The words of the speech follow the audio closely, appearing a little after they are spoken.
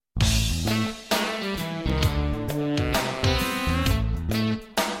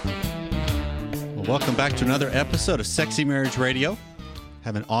Welcome back to another episode of Sexy Marriage Radio.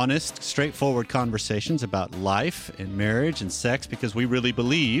 Having honest, straightforward conversations about life and marriage and sex, because we really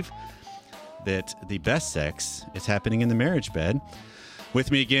believe that the best sex is happening in the marriage bed.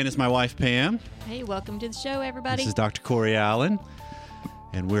 With me again is my wife, Pam. Hey, welcome to the show, everybody. This is Dr. Corey Allen,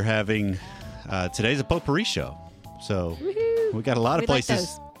 and we're having today's a potpourri show. So we got a lot of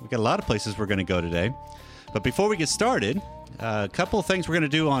places. We got a lot of places we're going to go today. But before we get started, a couple of things we're going to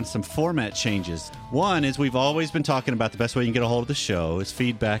do on some format changes. One is we've always been talking about the best way you can get a hold of the show is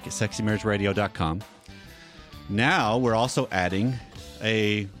feedback at sexymarriageradio.com. Now we're also adding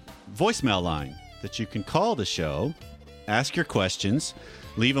a voicemail line that you can call the show, ask your questions,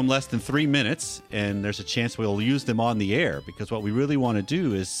 leave them less than 3 minutes, and there's a chance we'll use them on the air, because what we really want to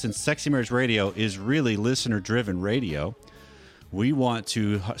do is, since Sexy Marriage Radio is really listener-driven radio, we want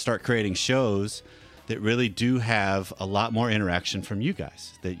to start creating shows that really do have a lot more interaction from you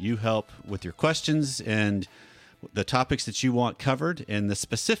guys, that you help with your questions and the topics that you want covered and the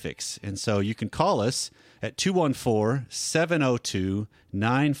specifics. And so you can call us at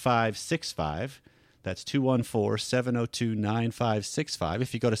 214-702-9565. That's 214-702-9565.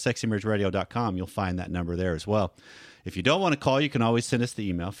 If you go to sexymarriageradio.com, you'll find that number there as well. If you don't want to call, you can always send us the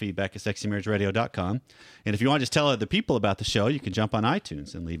email, feedback at sexymarriageradio.com. And if you want to just tell other people about the show, you can jump on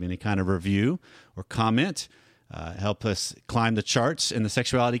iTunes and leave any kind of review or comment. Help us climb the charts in the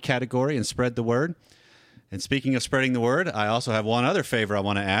sexuality category and spread the word. And speaking of spreading the word, I also have one other favor I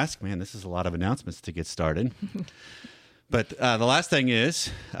want to ask. Man, this is a lot of announcements to get started. But the last thing is,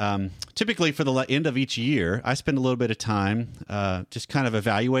 typically for the end of each year, I spend a little bit of time just kind of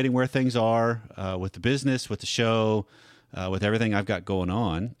evaluating where things are with the business, with the show, with everything I've got going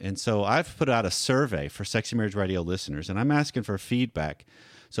on. And so I've put out a survey for Sexy Marriage Radio listeners, and I'm asking for feedback.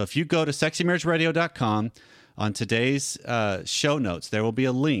 So if you go to sexymarriageradio.com, on today's show notes, there will be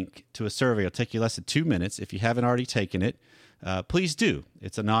a link to a survey. It'll take you less than 2 minutes. If you haven't already taken it, please do.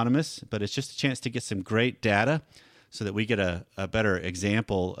 It's anonymous, but it's just a chance to get some great data, so that we get a better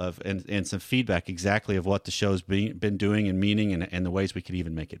example of and some feedback exactly of what the show's been doing and meaning and the ways we could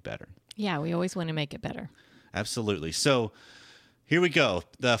even make it better. Yeah, we always want to make it better. Absolutely. So here we go.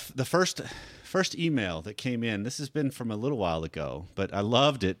 The first email that came in, this has been from a little while ago, but I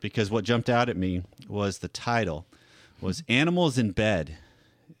loved it because what jumped out at me was the title, was Animals in Bed.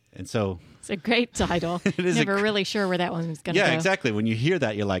 And so it's a great title. Never really sure where that one was going to go. Yeah, exactly. When you hear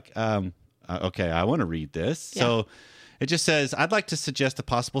that, you're like, okay, I want to read this. Yeah. So it just says, I'd like to suggest a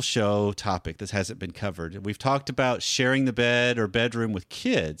possible show topic that hasn't been covered. We've talked about sharing the bed or bedroom with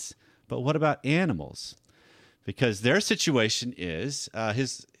kids, but what about animals? Because their situation is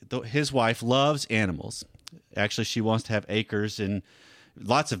his wife loves animals. Actually, she wants to have acres and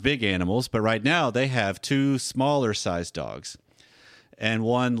lots of big animals, but right now they have 2 smaller-sized dogs and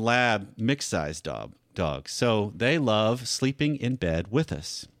 1 lab mixed-sized dog. So they love sleeping in bed with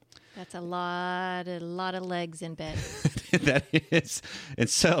us. That's a lot of legs in bed. That is. And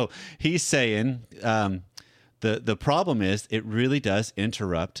so he's saying the problem is it really does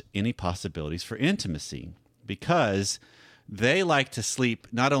interrupt any possibilities for intimacy, because they like to sleep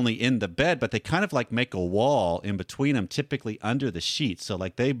not only in the bed, but they kind of like make a wall in between them, typically under the sheets. So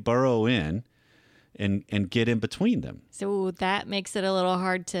like they burrow in and get in between them. So that makes it a little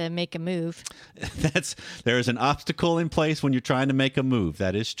hard to make a move. There is an obstacle in place when you're trying to make a move.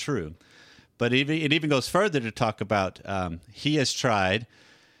 That is true. But it even goes further to talk about he has tried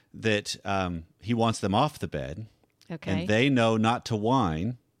that he wants them off the bed. Okay. And they know not to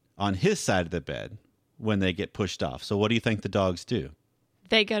whine on his side of the bed when they get pushed off. So what do you think the dogs do?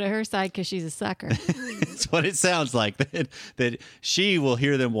 They go to her side because she's a sucker. That's what it sounds like, that she will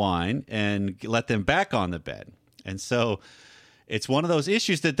hear them whine and let them back on the bed. And so it's one of those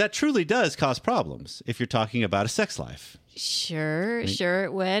issues that truly does cause problems if you're talking about a sex life. Sure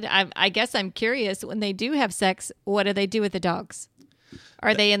it would. I guess I'm curious, when they do have sex, what do they do with the dogs?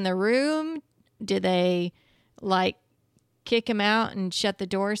 Are they in the room? Do they kick them out and shut the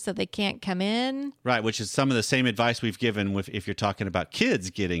door so they can't come in? Right, which is some of the same advice we've given if you're talking about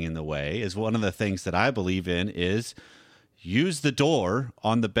kids getting in the way. Is one of the things that I believe in is use the door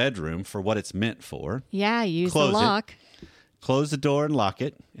on the bedroom for what it's meant for. Yeah, use the lock. Close the door and lock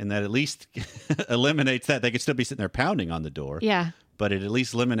it, and that at least eliminates that. They could still be sitting there pounding on the door. Yeah. But it at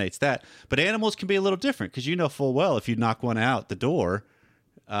least eliminates that. But animals can be a little different, because you know full well if you knock one out the door,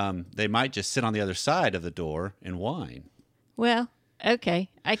 they might just sit on the other side of the door and whine. Well, okay.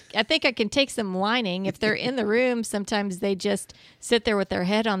 I think I can take some whining. If they're in the room, sometimes they just sit there with their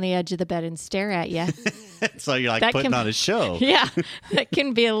head on the edge of the bed and stare at you. So you're like putting on a show. Yeah, that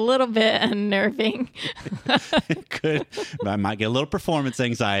can be a little bit unnerving. It could. I might get a little performance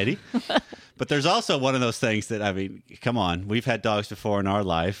anxiety. But there's also one of those things that, I mean, come on, we've had dogs before in our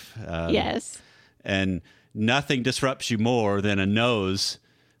life. Yes. And nothing disrupts you more than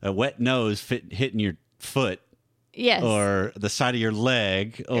a wet nose hitting your foot. Yes. Or the side of your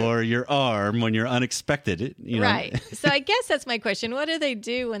leg or your arm when you're unexpected. Right. So I guess that's my question. What do they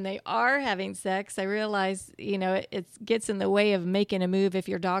do when they are having sex? I realize, it gets in the way of making a move if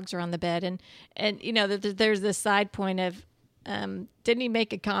your dogs are on the bed. And there's this side point of, didn't he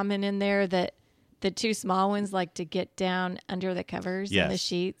make a comment in there that the two small ones like to get down under the covers and the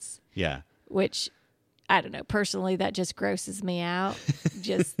sheets? Yeah. Which, I don't know. Personally, that just grosses me out.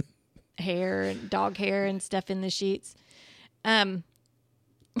 Just hair and dog hair and stuff in the sheets.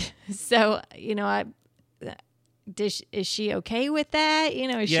 So, is she okay with that?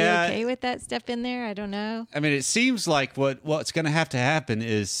 Is she okay with that stuff in there? I don't know. I mean, it seems like what's going to happen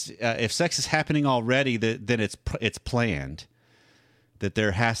is if sex is happening already, then it's planned. That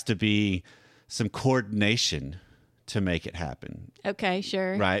there has to be some coordination to make it happen. Okay,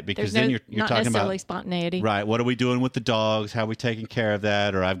 sure. Right, because There's then you're not talking necessarily about spontaneity. Right, what are we doing with the dogs? How are we taking care of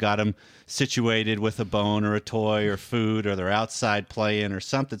that? Or I've got them situated with a bone or a toy or food, or they're outside playing or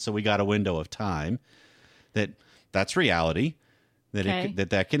something, so we got a window of time. That's reality.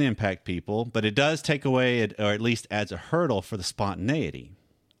 That can impact people, but it does take away or at least adds a hurdle for the spontaneity.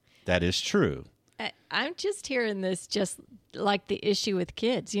 That is true. I'm just hearing this just like the issue with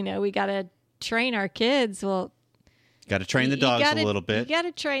kids. We got to train our kids. Well, got to train the dogs a little bit. You got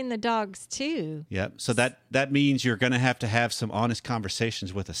to train the dogs too. Yep. So that means you're going to have some honest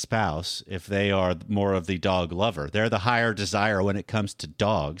conversations with a spouse if they are more of the dog lover. They're the higher desire when it comes to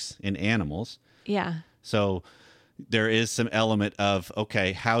dogs and animals. Yeah. So there is some element of,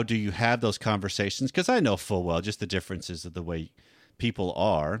 okay, how do you have those conversations? Because I know full well just the differences of the way people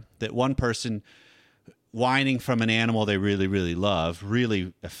are, that one person whining from an animal they really, really love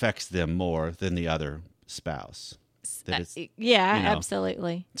really affects them more than the other spouse.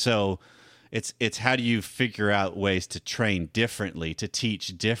 Absolutely. So it's how do you figure out ways to train differently, to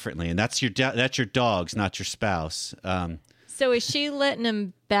teach differently, and that's your dogs, not your spouse. So is she letting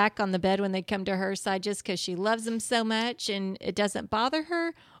them back on the bed when they come to her side just because she loves them so much and it doesn't bother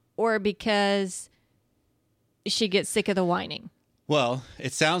her, or because she gets sick of the whining? Well,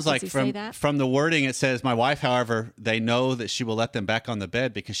 it sounds like from the wording it says, my wife, however, they know that she will let them back on the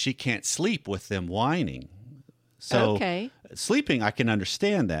bed because she can't sleep with them whining. So sleeping, I can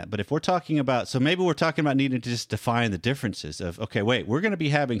understand that. But if we're talking about, so maybe we're talking about needing to just define the differences of, okay, wait, we're going to be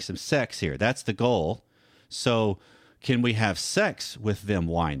having some sex here. That's the goal. So can we have sex with them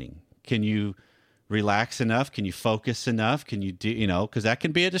whining? Can you relax enough? Can you focus enough? Can you do, because that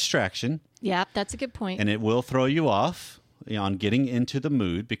can be a distraction. Yeah, that's a good point. And it will throw you off on getting into the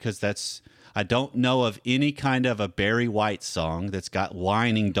mood, because I don't know of any kind of a Barry White song that's got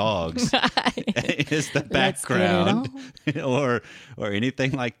whining dogs is the background or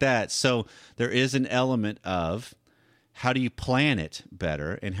anything like that. So there is an element of how do you plan it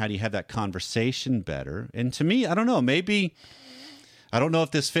better and how do you have that conversation better? And to me, I don't know, maybe I don't know if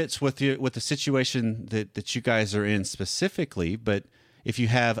this fits with the situation that you guys are in specifically, but if you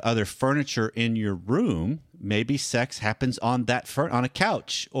have other furniture in your room, maybe sex happens on on a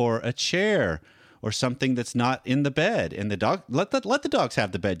couch or a chair or something that's not in the bed. And the dog, let the dogs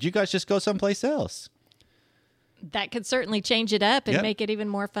have the bed. You guys just go someplace else. That could certainly change it up and make it even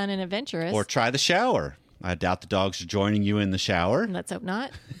more fun and adventurous. Or try the shower. I doubt the dogs are joining you in the shower. Let's hope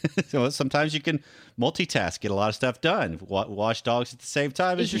not. So sometimes you can multitask, get a lot of stuff done. Wash dogs at the same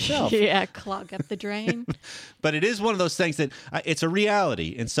time as yourself. Yeah, clog up the drain. But it is one of those things that it's a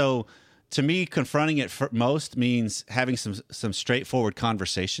reality. And so to me, confronting it most means having some straightforward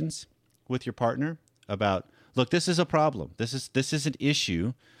conversations with your partner about, look, this is a problem. This is an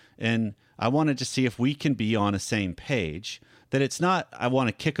issue. And I wanted to see if we can be on the same page. That it's not, I want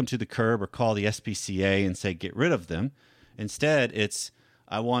to kick them to the curb or call the SPCA and say, get rid of them. Instead, it's,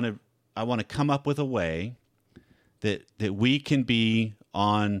 I want to come up with a way that we can be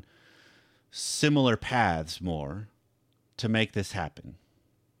on similar paths more to make this happen.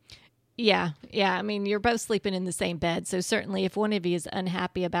 Yeah. I mean, you're both sleeping in the same bed. So certainly if one of you is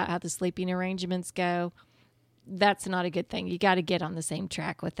unhappy about how the sleeping arrangements go, that's not a good thing. You got to get on the same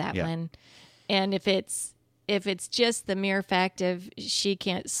track with that one. And if it's just the mere fact of she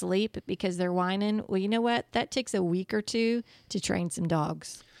can't sleep because they're whining, well, you know what? That takes a week or two to train some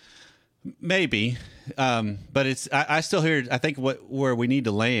dogs. Maybe. But I still hear, I think where we need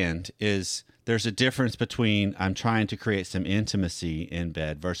to land is there's a difference between I'm trying to create some intimacy in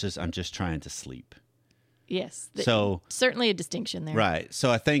bed versus I'm just trying to sleep. Yes. So certainly a distinction there. Right.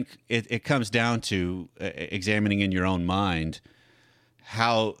 So I think it comes down to examining in your own mind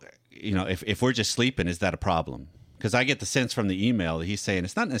how if we're just sleeping, is that a problem? Because I get the sense from the email that he's saying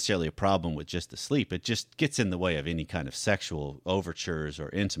it's not necessarily a problem with just the sleep. It just gets in the way of any kind of sexual overtures or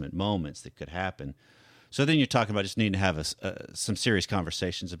intimate moments that could happen. So then you're talking about just needing to have some serious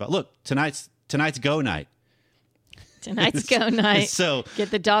conversations about, look, tonight's go night. Tonight's go night. So get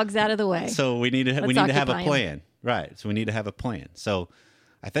the dogs out of the way. So we need to have a plan, right? So we need to have a plan. So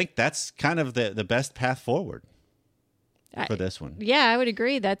I think that's kind of the best path forward for this one. Yeah, I would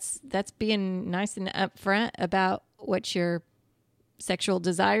agree. That's being nice and upfront about what your sexual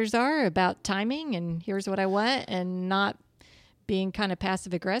desires are, about timing, and here's what I want, and not being kind of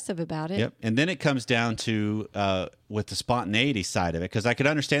passive aggressive about it. Yep. And then it comes down to with the spontaneity side of it, because I could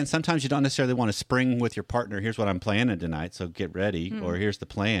understand sometimes you don't necessarily want to spring with your partner. Here's what I'm planning tonight, so get ready, or here's the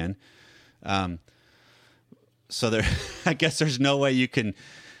plan. So there, I guess there's no way you can.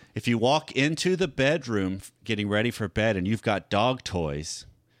 If you walk into the bedroom getting ready for bed and you've got dog toys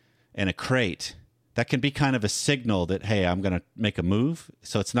and a crate, that can be kind of a signal that, hey, I'm going to make a move.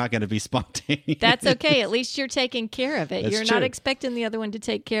 So it's not going to be spontaneous. That's okay. At least you're taking care of it. That's You're true. not expecting the other one to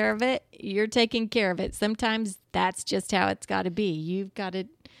take care of it. You're taking care of it. Sometimes that's just how it's got to be. You've got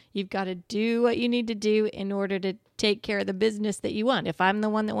to do what you need to do in order to take care of the business that you want. If I'm the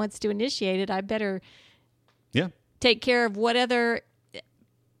one that wants to initiate it, I better take care of what other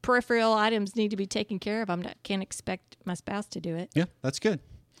peripheral items need to be taken care of. Can't expect my spouse to do it. Yeah, that's good.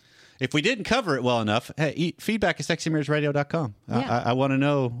 If we didn't cover it well enough, hey, feedback at sexymarriageradio.com. Yeah. I want to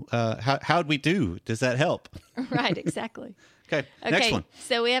know how'd we do? Does that help? Right, exactly. Okay, next one.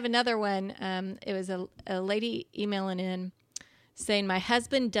 So we have another one. It was a lady emailing in saying, my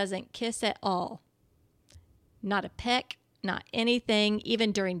husband doesn't kiss at all. Not a peck, not anything,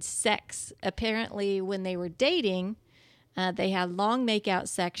 even during sex. Apparently, when they were dating, they had long makeout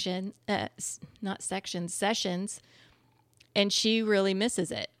sessions, and she really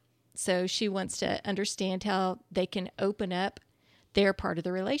misses it. So she wants to understand how they can open up their part of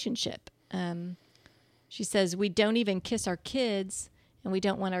the relationship. She says, we don't even kiss our kids, and we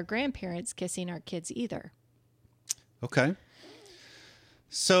don't want our grandparents kissing our kids either. Okay.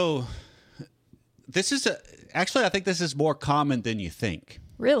 So this is actually, I think this is more common than you think.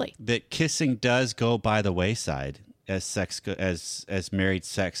 Really? That kissing does go by the wayside as married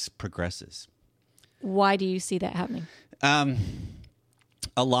sex progresses. Why do you see that happening?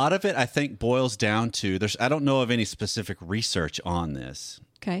 A lot of it, I think, boils down to I don't know of any specific research on this.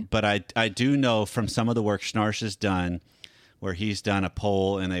 Okay. But I do know from some of the work Schnarch has done, where he's done a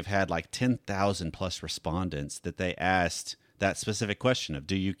poll and they've had like 10,000 plus respondents, that they asked that specific question of,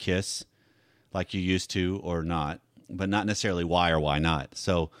 do you kiss like you used to or not? But not necessarily why or why not.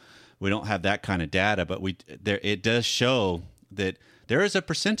 So we don't have that kind of data, but it does show that there is a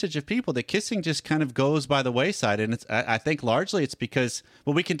percentage of people that kissing just kind of goes by the wayside. And I think largely it's because,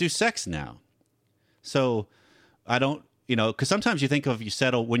 well, we can do sex now. So I don't, because sometimes you think of, you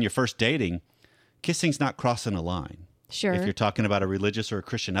settle when you're first dating, kissing's not crossing a line. Sure. If you're talking about a religious or a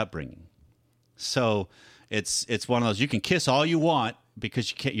Christian upbringing. So it's one of those, you can kiss all you want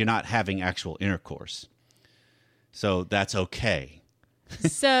because you're not having actual intercourse. So that's okay.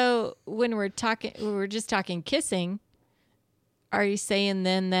 So when we're just talking kissing, are you saying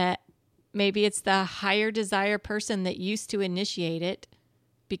then that maybe it's the higher desire person that used to initiate it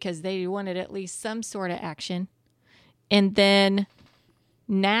because they wanted at least some sort of action, and then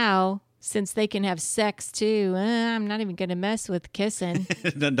now, since they can have sex too, I'm not even going to mess with kissing.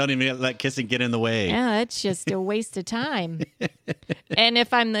 Don't even let kissing get in the way. Yeah, it's just a waste of time. And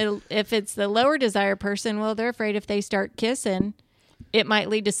if it's the lower desire person, well, they're afraid if they start kissing, it might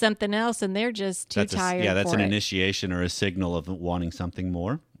lead to something else, and they're just too tired. That's for an it. initiation or a signal of wanting something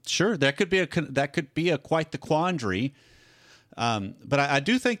more. Sure, that could be quite the quandary. But I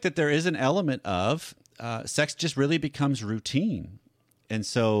do think that there is an element of sex just really becomes routine, and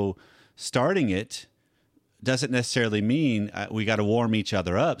so starting it doesn't necessarily mean we got to warm each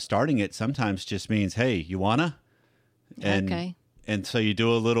other up. Starting it sometimes just means, hey, you wanna? Okay. And so you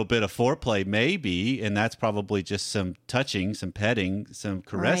do a little bit of foreplay, maybe, and that's probably just some touching, some petting, some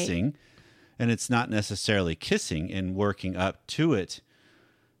caressing, right. And it's not necessarily kissing and working up to it.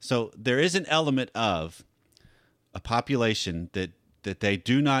 So there is an element of a population that they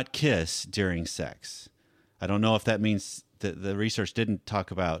do not kiss during sex. I don't know if that means that the research didn't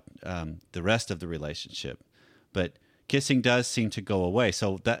talk about the rest of the relationship, but kissing does seem to go away.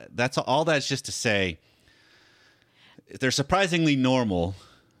 So that's all. That's just to say, they're surprisingly normal.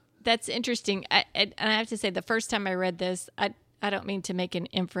 That's interesting. And I have to say, the first time I read this, I don't mean to make an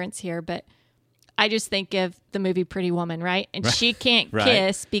inference here, but I just think of the movie Pretty Woman, right? And she can't right.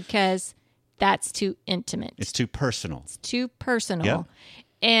 kiss because that's too intimate. It's too personal. It's too personal. Yep.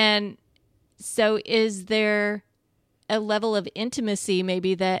 And so is there a level of intimacy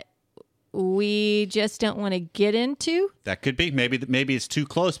maybe that we just don't want to get into? That could be. Maybe it's too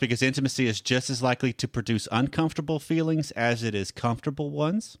close, because intimacy is just as likely to produce uncomfortable feelings as it is comfortable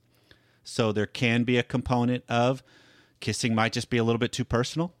ones. So there can be a component of kissing might just be a little bit too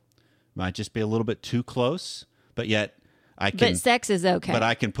personal, might just be a little bit too close, but yet But sex is okay. But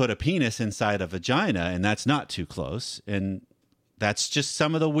I can put a penis inside a vagina, and that's not too close. And that's just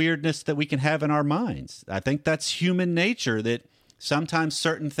some of the weirdness that we can have in our minds. I think that's human nature, that sometimes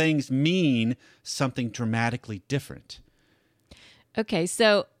certain things mean something dramatically different. Okay,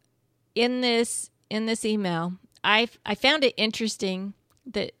 so in this email, I found it interesting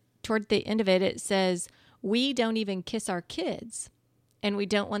that toward the end of it, it says, we don't even kiss our kids, and we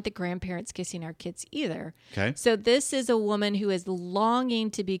don't want the grandparents kissing our kids either. Okay. So this is a woman who is longing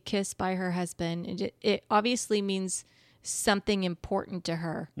to be kissed by her husband. And it obviously means something important to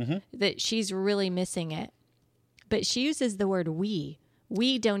her, that she's really missing it. But she uses the word we.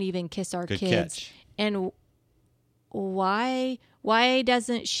 We don't even kiss our Good kids. catch. And why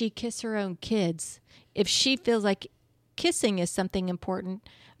doesn't she kiss her own kids? If she feels like kissing is something important,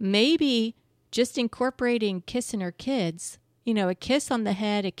 maybe just incorporating kissing her kids, a kiss on the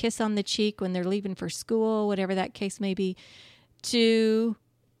head, a kiss on the cheek when they're leaving for school, whatever that case may be, to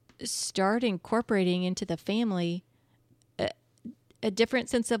start incorporating into the family a different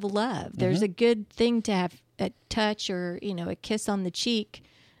sense of love. There's a good thing to have a touch or, a kiss on the cheek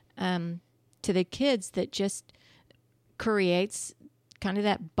to the kids that just creates kind of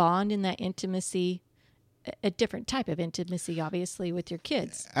that bond and that intimacy, a different type of intimacy, obviously, with your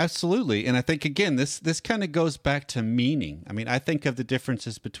kids. Absolutely. And I think, again, this kind of goes back to meaning. I mean, I think of the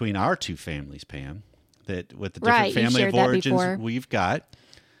differences between our two families, Pam, that with the different family of origins we've got.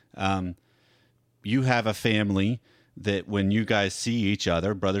 You have a family that when you guys see each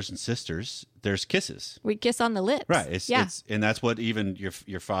other, brothers and sisters, there's kisses. We kiss on the lips. Right. And that's what even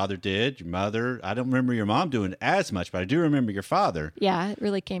your father did, your mother. I don't remember your mom doing it as much, but I do remember your father. Yeah, it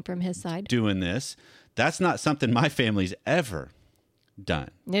really came from his side. Doing this. That's not something my family's ever done.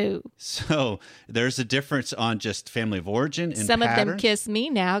 No. So there's a difference on just family of origin and some patterns. of them kiss me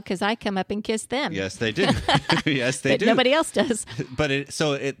now because I come up and kiss them. Yes, they do. Yes, they but do. Nobody else does. But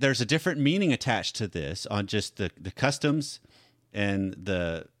there's a different meaning attached to this on just the customs and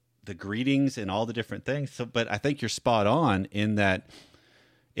the greetings and all the different things. So, but I think you're spot on in that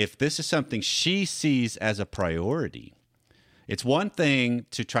if this is something she sees as a priority, it's one thing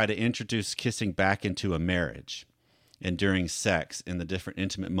to try to introduce kissing back into a marriage and during sex and the different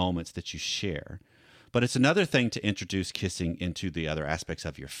intimate moments that you share. But it's another thing to introduce kissing into the other aspects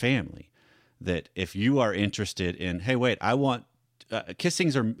of your family. That if you are interested in, hey, wait, I want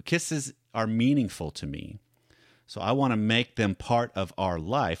kisses are meaningful to me. So I want to make them part of our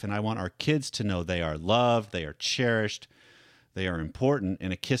life, and I want our kids to know they are loved, they are cherished, they are important.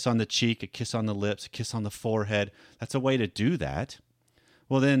 And a kiss on the cheek, a kiss on the lips, a kiss on the forehead, that's a way to do that.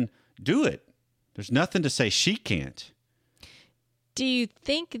 Well, then do it. There's nothing to say she can't. Do you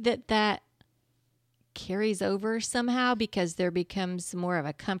think that carries over somehow because there becomes more of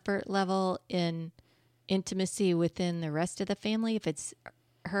a comfort level in intimacy within the rest of the family if it's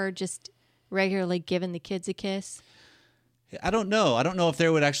her just regularly giving the kids a kiss? I don't know. I don't know if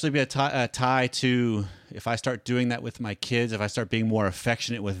there would actually be a tie to if I start doing that with my kids, if I start being more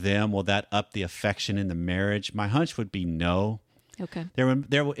affectionate with them, will that up the affection in the marriage? My hunch would be no. Okay.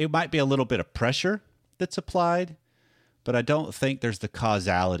 It might be a little bit of pressure that's applied, but I don't think there's the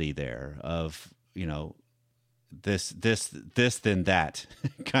causality there of, this, then that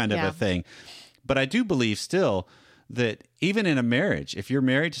kind of a thing. But I do believe still that even in a marriage, if you're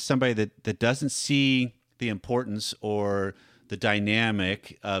married to somebody that doesn't see the importance or the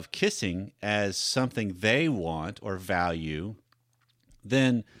dynamic of kissing as something they want or value,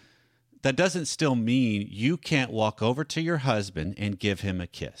 then that doesn't still mean you can't walk over to your husband and give him a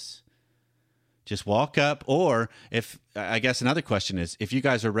kiss. Just walk up, or I guess another question is, if you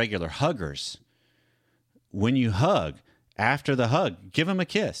guys are regular huggers, when you hug, after the hug, give him a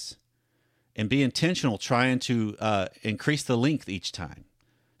kiss and be intentional trying to increase the length each time.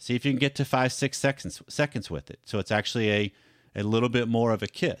 See if you can get to 5-6 seconds with it. So it's actually a little bit more of a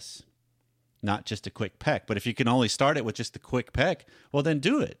kiss, not just a quick peck. But if you can only start it with just a quick peck, well, then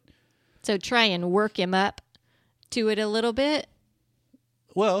do it. So try and work him up to it a little bit.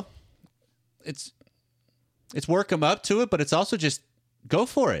 Well, it's work him up to it, but it's also just go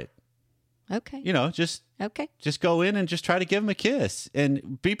for it. Okay. Just go in and just try to give him a kiss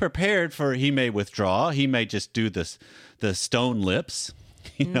and be prepared for he may withdraw. He may just do the stone lips.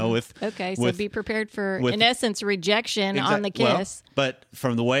 You know, with Okay, so with, be prepared for, with- in essence, rejection on the Well, kiss. but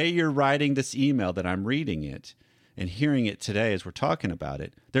from the way you're writing this email that I'm reading it and hearing it today as we're talking about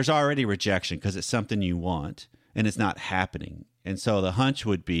it, there's already rejection because it's something you want and it's not happening. And so the hunch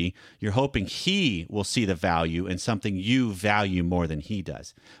would be you're hoping he will see the value in something you value more than he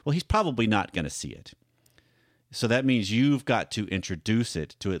does. Well, he's probably not going to see it. So that means you've got to introduce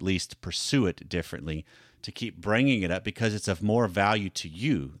it to at least pursue it differently, to keep bringing it up because it's of more value to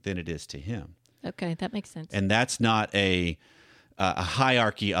you than it is to him. Okay, that makes sense. And that's not a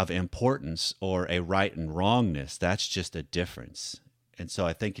hierarchy of importance or a right and wrongness. That's just a difference. And so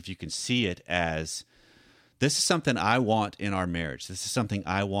I think if you can see it as this is something I want in our marriage, this is something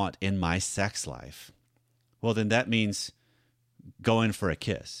I want in my sex life, well, then that means going for a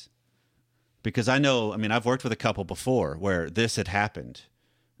kiss. Because I've worked with a couple before where this had happened.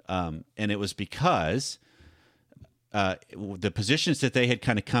 And it was because the positions that they had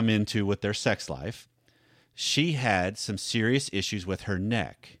kind of come into with their sex life, she had some serious issues with her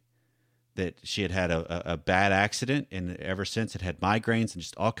neck, that she had a bad accident, and ever since it had migraines and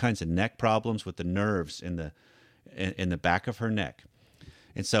just all kinds of neck problems with the nerves in the back of her neck.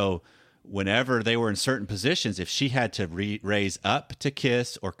 And so whenever they were in certain positions, if she had to raise up to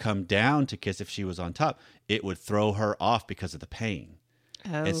kiss or come down to kiss if she was on top, it would throw her off because of the pain.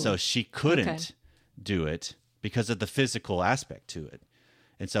 Oh, And so she couldn't do it because of the physical aspect to it.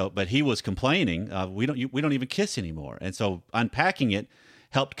 And so, but he was complaining, we don't even kiss anymore. And so unpacking it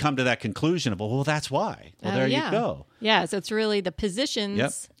helped come to that conclusion of, well, that's why. Well, there you go. Yeah, so it's really the positions.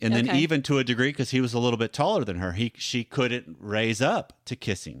 Yep. And then even to a degree, because he was a little bit taller than her, she couldn't raise up to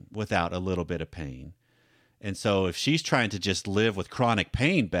kissing without a little bit of pain. And so if she's trying to just live with chronic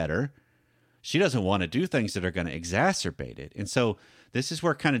pain better, she doesn't want to do things that are going to exacerbate it. And so this is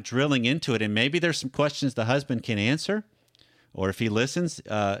where kind of drilling into it, and maybe there's some questions the husband can answer, or if he listens,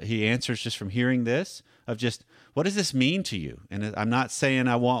 he answers just from hearing this, of just, what does this mean to you? And I'm not saying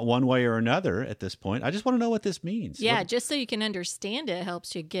I want one way or another at this point. I just want to know what this means. Yeah, just so you can understand it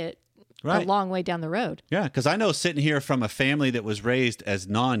helps you get Right. a long way down the road. Yeah, because I know sitting here from a family that was raised as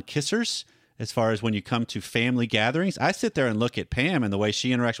non-kissers, as far as when you come to family gatherings, I sit there and look at Pam and the way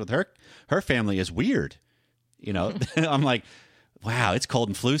she interacts with her family is weird. You know, I'm like, wow, it's cold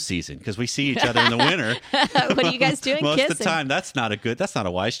and flu season because we see each other in the winter. What are you guys doing? Most Kissing? of the time, that's not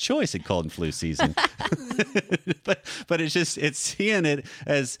a wise choice in cold and flu season. but it's seeing it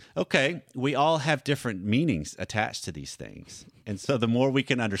as, okay, we all have different meanings attached to these things. And so the more we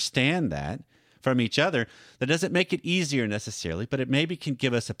can understand that from each other, that doesn't make it easier necessarily, but it maybe can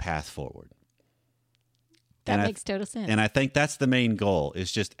give us a path forward. That makes total sense. And I think that's the main goal,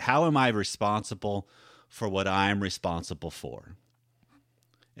 is just how am I responsible for what I'm responsible for?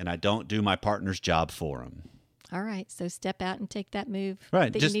 And I don't do my partner's job for them. All right, so step out and take that move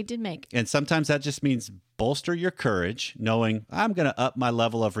Right, that you need to make. And sometimes that just means bolster your courage, knowing I'm going to up my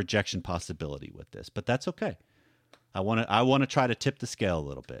level of rejection possibility with this, but that's okay. I want to try to tip the scale a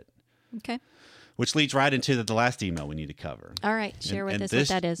little bit. Okay. Which leads right into the last email we need to cover. All right, share with us this,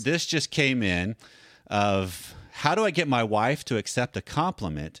 what that is. This just came in of, how do I get my wife to accept a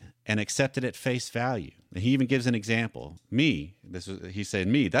compliment and accept it at face value? And he even gives an example. He said,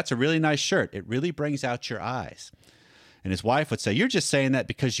 me, that's a really nice shirt. It really brings out your eyes. And his wife would say, you're just saying that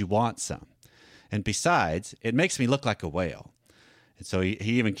because you want some. And besides, it makes me look like a whale. And so he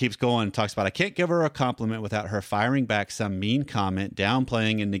even keeps going and talks about, I can't give her a compliment without her firing back some mean comment,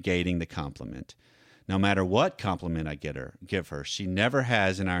 downplaying and negating the compliment. No matter what compliment I give her, she never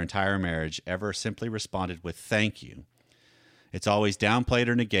has in our entire marriage ever simply responded with thank you. It's always downplayed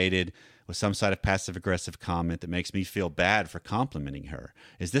or negated with some sort of passive-aggressive comment that makes me feel bad for complimenting her.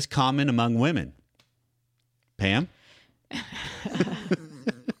 Is this common among women? Pam?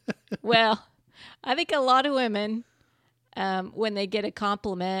 Well, I think a lot of women, when they get a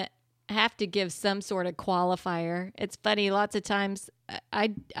compliment, have to give some sort of qualifier. It's funny, lots of times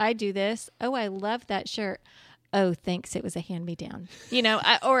I do this. Oh, I love that shirt. Oh, thanks. It was a hand-me-down.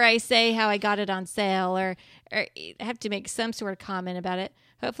 Or I say how I got it on sale, or have to make some sort of comment about it.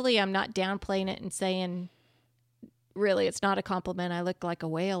 Hopefully I'm not downplaying it and saying, really, it's not a compliment. I look like a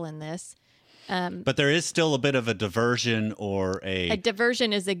whale in this. But there is still a bit of a diversion or a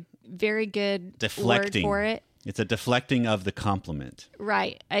diversion is a very good deflecting word for it. It's a deflecting of the compliment.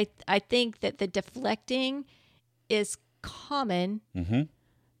 Right. I think that the deflecting is common,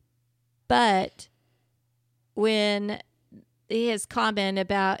 but when his comment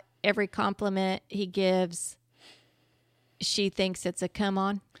about every compliment he gives, she thinks it's a come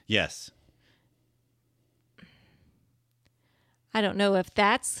on. Yes. I don't know if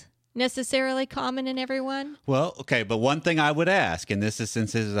that's necessarily common in everyone? Well, okay, but one thing I would ask, and this is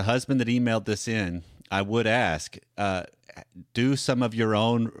since this is a husband that emailed this in, I would ask, do some of your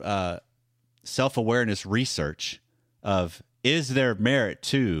own self-awareness research of, is there merit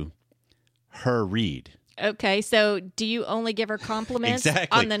to her read? Okay, so do you only give her compliments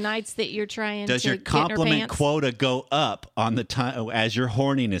Exactly. on the nights that you're trying Does to your get in her compliment pants? quota go up on the time as your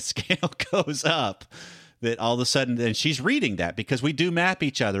horniness scale goes up? That all of a sudden, then she's reading that, because we do map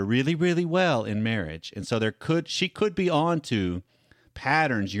each other really, really well in marriage, and so she could be onto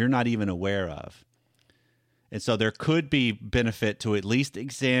patterns you're not even aware of, and so there could be benefit to at least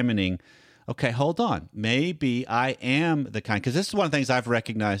examining. Okay, hold on. Maybe I am the kind, because this is one of the things I've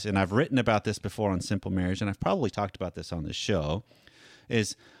recognized, and I've written about this before on Simple Marriage, and I've probably talked about this on this show,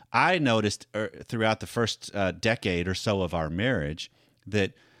 is I noticed throughout the first decade or so of our marriage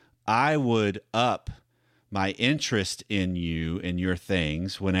that I would up my interest in you and your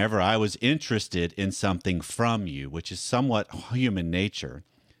things whenever I was interested in something from you, which is somewhat human nature,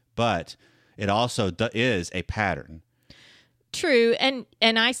 but it also is a pattern. True, and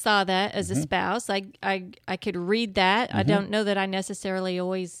I saw that as a spouse. I could read that. I don't know that I necessarily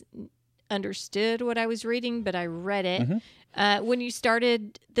always understood what I was reading, but I read it. When you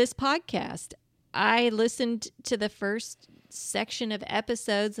started this podcast, I listened to the first section of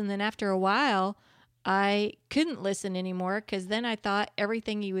episodes, and then after a while, I couldn't listen anymore, because then I thought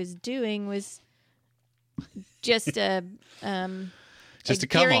everything he was doing was just a Just a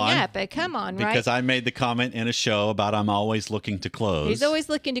gearing up, a come on, right? Because I made the comment in a show about I'm always looking to close. He's always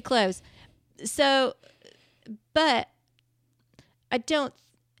looking to close. So, but I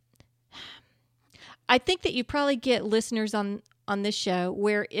think that you probably get listeners on this show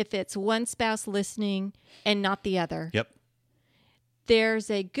where if it's one spouse listening and not the other. Yep. There's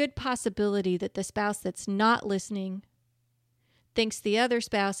a good possibility that the spouse that's not listening thinks the other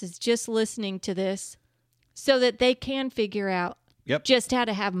spouse is just listening to this so that they can figure out just how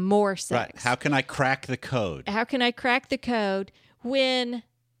to have more sex. Right. How can I crack the code? How can I crack the code when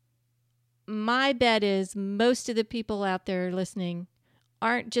my bet is most of the people out there listening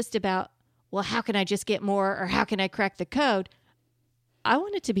aren't just about, well, how can I just get more, or how can I crack the code? I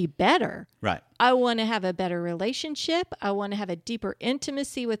want it to be better. Right. I want to have a better relationship. I want to have a deeper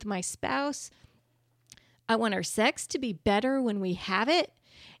intimacy with my spouse. I want our sex to be better when we have it.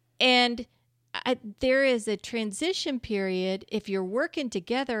 And there is a transition period, if you're working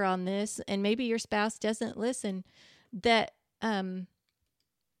together on this, and maybe your spouse doesn't listen, that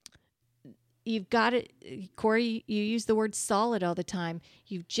you've got to, Corey, you use the word solid all the time.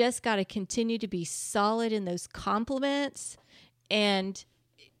 You've just got to continue to be solid in those compliments. And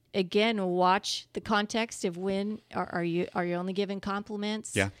again, watch the context of when are you only giving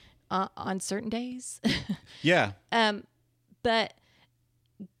compliments on certain days? Yeah. But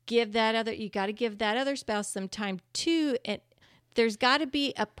you got to give that other spouse some time too. And there's got to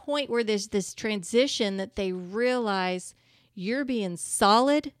be a point where there's this transition that they realize you're being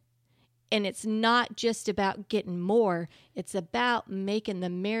solid, and it's not just about getting more. It's about making the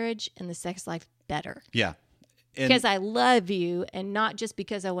marriage and the sex life better. Yeah. Because I love you, and not just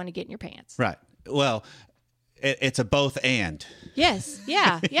because I want to get in your pants. Right. Well, it's a both and. Yes.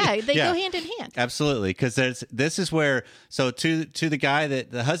 Yeah. Yeah. They go hand in hand. Absolutely. Because this is where, so to the guy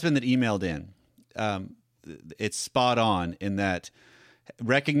the husband that emailed in, it's spot on in that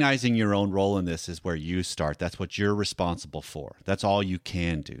recognizing your own role in this is where you start. That's what you're responsible for. That's all you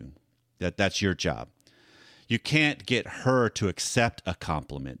can do. That's your job. You can't get her to accept a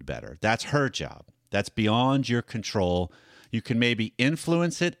compliment better. That's her job. That's beyond your control. You can maybe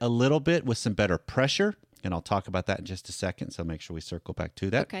influence it a little bit with some better pressure, and I'll talk about that in just a second, so make sure we circle back to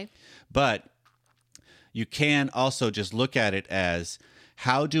that. Okay. But you can also just look at it as,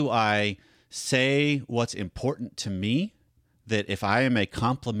 how do I say what's important to me? That if I am a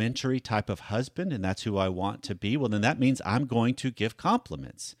complimentary type of husband and that's who I want to be, well, then that means I'm going to give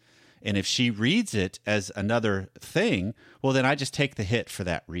compliments. And if she reads it as another thing, well, then I just take the hit for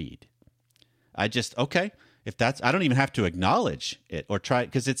that read. I just, okay, if that's, I don't even have to acknowledge it or try,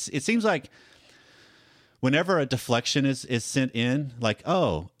 because it seems like whenever a deflection is sent in, like,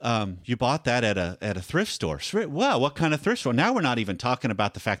 oh, you bought that at a thrift store. Wow, what kind of thrift store? Now we're not even talking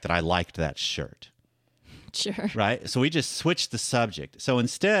about the fact that I liked that shirt. Sure. Right? So we just switched the subject. So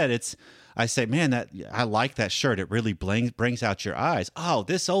instead, I say, man, I like that shirt. It really brings out your eyes. Oh,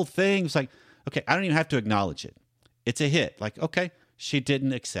 this old thing. It's like, okay, I don't even have to acknowledge it. It's a hit. Like, okay, she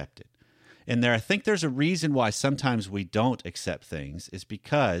didn't accept it. And I think there's a reason why sometimes we don't accept things, is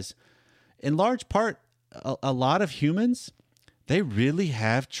because in large part, a lot of humans, they really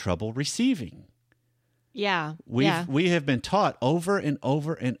have trouble receiving. Yeah. We have been taught over and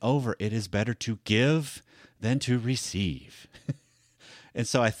over and over, it is better to give than to receive. And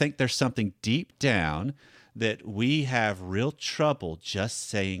so I think there's something deep down that we have real trouble just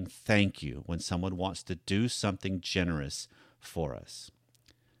saying thank you when someone wants to do something generous for us.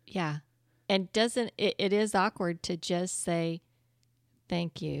 Yeah. And it is awkward to just say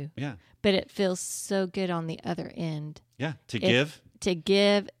thank you. Yeah. But it feels so good on the other end. Yeah. To give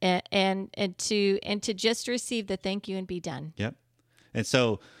and to just receive the thank you and be done. Yep. And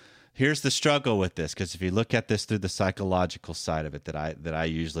so here's the struggle with this, because if you look at this through the psychological side of it, that I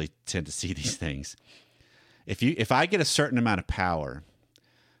usually tend to see these things. If I get a certain amount of power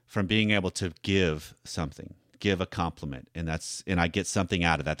from being able to give something, give a compliment, and I get something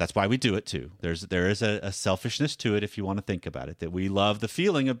out of that. That's why we do it too. There is a selfishness to it, if you want to think about it, that we love the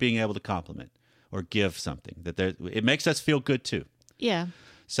feeling of being able to compliment or give something. It makes us feel good too. Yeah.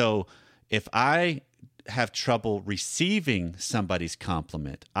 So if I have trouble receiving somebody's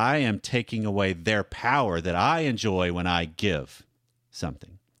compliment, I am taking away their power that I enjoy when I give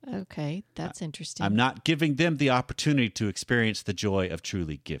something. Okay, that's interesting. I'm not giving them the opportunity to experience the joy of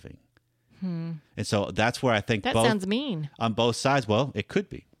truly giving. And so that's where I think that sounds mean. On both sides, well, it could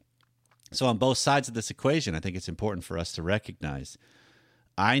be. So on both sides of this equation, I think it's important for us to recognize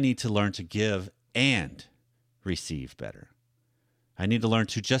I need to learn to give and receive better. I need to learn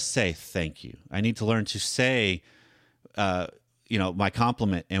to just say thank you. I need to learn to say, my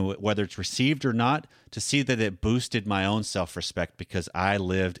compliment, and whether it's received or not, to see that it boosted my own self-respect because I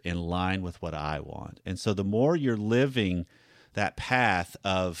lived in line with what I want. And so the more you're living that path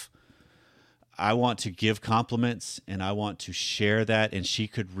of, I want to give compliments and I want to share that, and she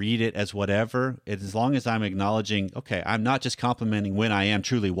could read it as whatever, as long as I'm acknowledging, okay, I'm not just complimenting when I am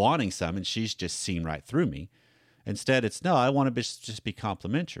truly wanting some and she's just seen right through me. Instead, it's, no, I want to just be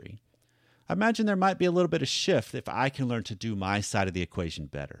complimentary. I imagine there might be a little bit of shift if I can learn to do my side of the equation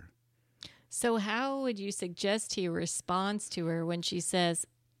better. So how would you suggest he responds to her when she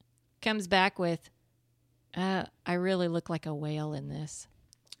comes back with, I really look like a whale in this?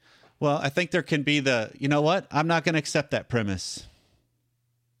 Well, I think there can be you know what? I'm not going to accept that premise.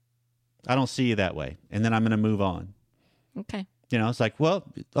 I don't see you that way. And then I'm going to move on. Okay. It's like, well,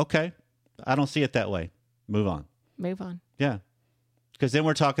 okay. I don't see it that way. Move on. Move on. Yeah. Because then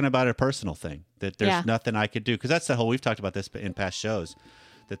we're talking about a personal thing, that there's nothing I could do. Because that's we've talked about this in past shows,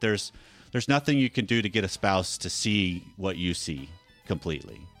 that there's nothing you can do to get a spouse to see what you see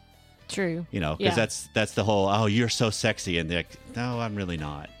completely. True. Because that's the whole, oh, you're so sexy. And they're like, no, I'm really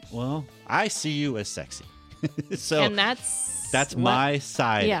not. Well, I see you as sexy. So and that's my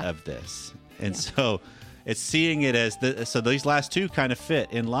side of this. And so it's seeing it as so these last two kind of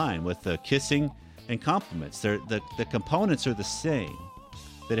fit in line with the kissing and compliments. The components are the same.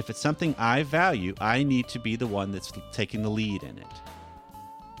 That if it's something I value, I need to be the one that's taking the lead in it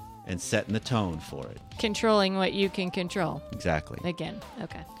and setting the tone for it. Controlling what you can control. Exactly. Again.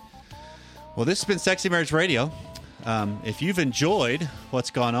 Okay. Well, this has been Sexy Marriage Radio. If you've enjoyed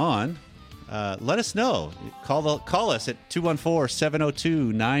what's gone on, let us know. Call us at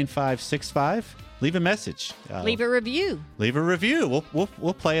 214-702-9565. Leave a message. Leave a review. Leave a review.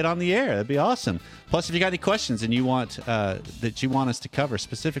 We'll play it on the air. That'd be awesome. Plus, if you got any questions and you want that you want us to cover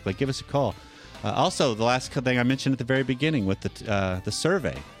specifically, give us a call. Also, the last thing I mentioned at the very beginning with the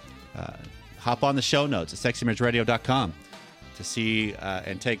survey, hop on the show notes at sexymarriageradio.com to see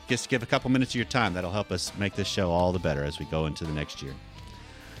and just give a couple minutes of your time. That'll help us make this show all the better as we go into the next year.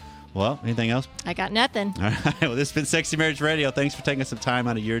 Well, anything else? I got nothing. All right. Well, this has been Sexy Marriage Radio. Thanks for taking some time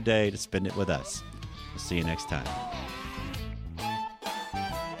out of your day to spend it with us. We'll see you next time.